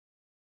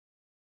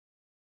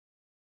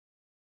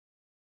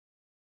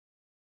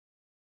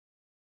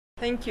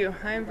Thank you.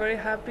 I'm very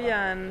happy,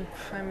 and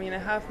I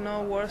have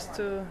no words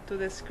to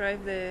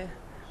describe the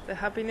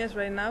happiness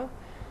right now.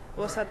 It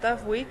was a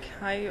tough week.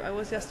 I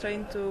was just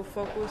trying to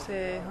focus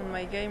on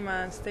my game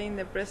and stay in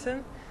the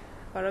present.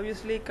 But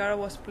obviously, Caro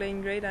was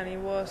playing great, and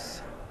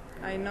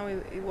I know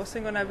it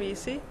wasn't gonna be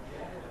easy.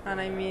 And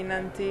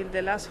until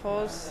the last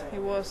holes,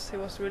 it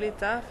was really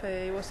tough.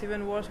 It was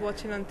even worse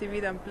watching on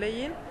TV than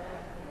playing.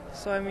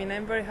 So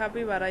I'm very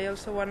happy, but I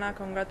also wanna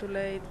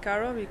congratulate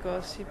Caro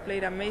because she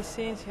played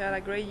amazing. She had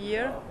a great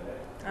year,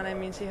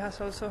 and she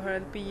has also her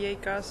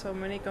LPGA card. So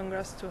many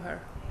congrats to her.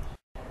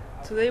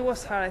 Today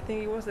was hard. I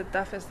think it was the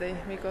toughest day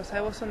because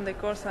I was on the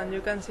course, and you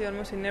can see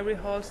almost in every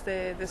hole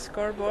the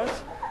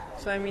scoreboards.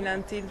 So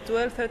until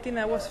 12, 13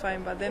 I was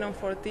fine, but then on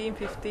 14,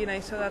 15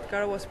 I saw that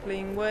Caro was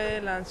playing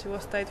well and she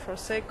was tied for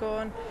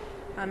second,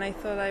 and I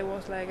thought I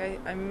was like,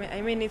 I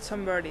may need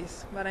some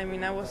birdies, but I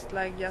was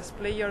like, just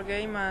play your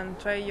game and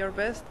try your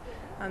best,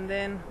 and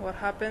then what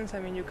happens,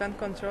 you can't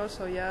control,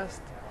 so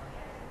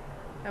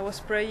I was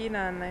praying,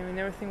 and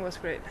everything was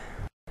great.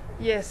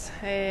 Yes,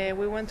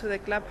 we went to the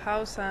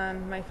clubhouse,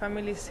 and my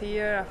family is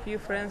here, a few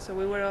friends, so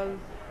we were all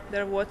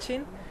there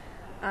watching.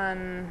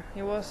 And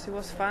it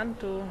was fun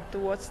to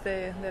watch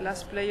the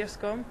last players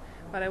come,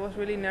 but I was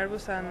really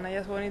nervous, and I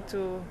just wanted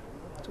to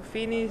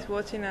finish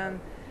watching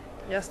and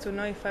just to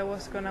know if I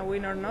was gonna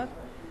win or not.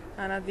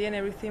 And at the end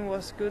everything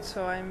was good,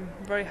 so I'm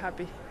very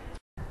happy.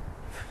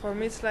 For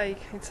me it's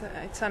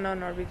an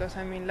honor because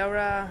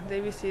Laura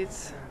Davis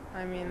is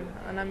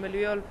an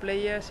unbelievable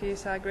player.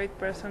 She's a great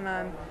person,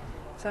 and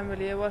it's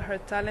unbelievable her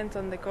talent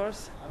on the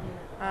course.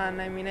 And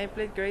I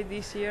played great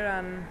this year,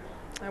 and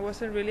I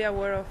wasn't really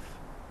aware of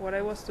what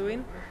I was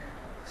doing,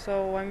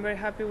 so I'm very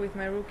happy with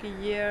my rookie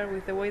year,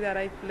 with the way that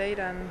I played,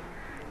 and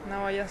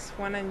now I just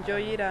want to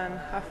enjoy it and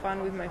have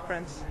fun with my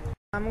friends.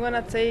 I'm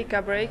gonna take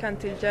a break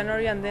until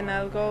January, and then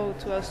I'll go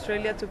to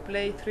Australia to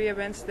play 3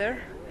 events there,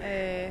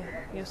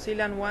 New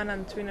Zealand 1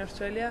 and 2 in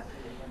Australia,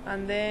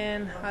 and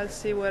then I'll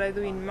see what I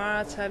do in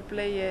March. I'll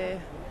play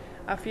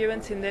a few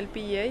events in the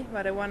LPGA,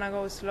 but I want to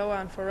go slow,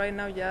 and for right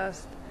now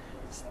just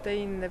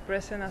stay in the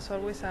present as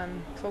always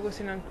and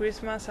focusing on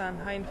Christmas and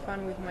having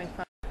fun with my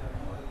family.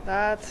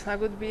 That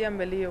would be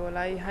unbelievable.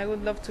 I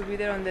would love to be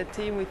there on the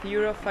team with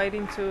Europe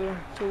fighting to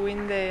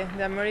win the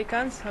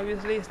Americans.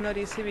 Obviously it's not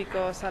easy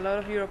because a lot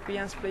of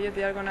Europeans players,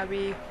 they are going to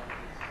be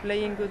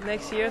playing good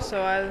next year,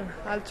 so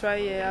I'll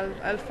try,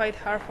 I'll fight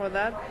hard for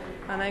that,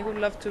 and I would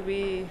love to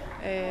be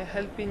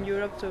helping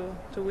Europe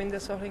to win the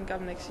Sovereign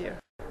Cup next year.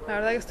 La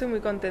verdad que estoy muy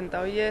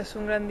contenta. Hoy es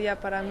un gran día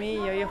para mí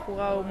y hoy he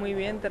jugado muy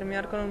bien,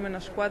 terminar con un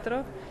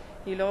 -4.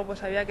 Y luego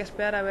pues había que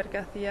esperar a ver qué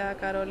hacía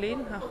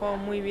Caroline. Ha jugado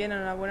muy bien,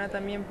 enhorabuena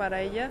también para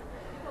ella,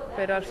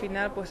 pero al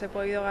final pues he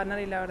podido ganar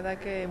y la verdad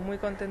que muy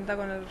contenta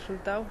con el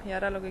resultado, y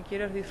ahora lo que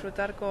quiero es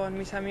disfrutar con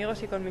mis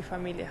amigos y con mi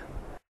familia.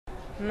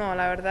 No,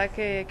 la verdad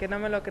que no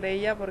me lo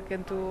creía, porque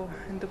en tu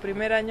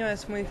primer año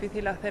es muy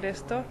difícil hacer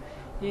esto.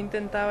 Yo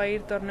intentaba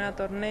ir torneo a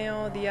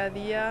torneo, día a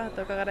día.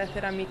 Tengo que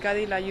agradecer a mi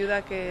caddy la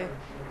ayuda que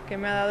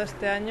me ha dado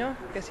este año,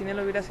 que sin él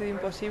hubiera sido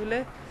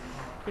imposible.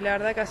 Y la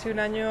verdad que ha sido un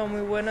año muy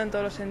bueno en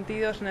todos los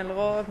sentidos. En el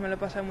golf me lo he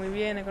pasado muy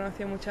bien, he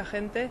conocido mucha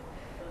gente,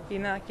 y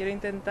nada, quiero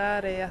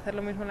intentar hacer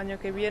lo mismo el año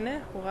que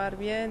viene, jugar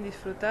bien,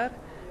 disfrutar,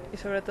 y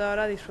sobre todo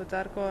ahora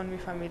disfrutar con mi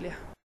familia.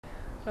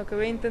 Lo que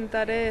voy a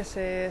intentar es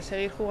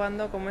seguir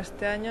jugando como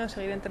este año,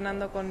 seguir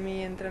entrenando con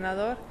mi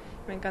entrenador.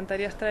 Me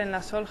encantaría estar en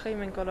la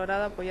Solheim en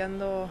Colorado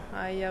apoyando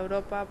ahí a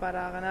Europa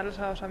para ganarlos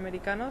a los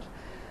americanos,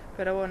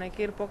 pero bueno, hay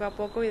que ir poco a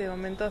poco y de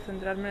momento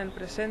centrarme en el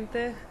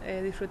presente,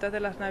 disfrutar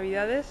de las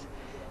Navidades.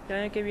 El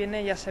año que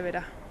viene ya se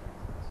verá.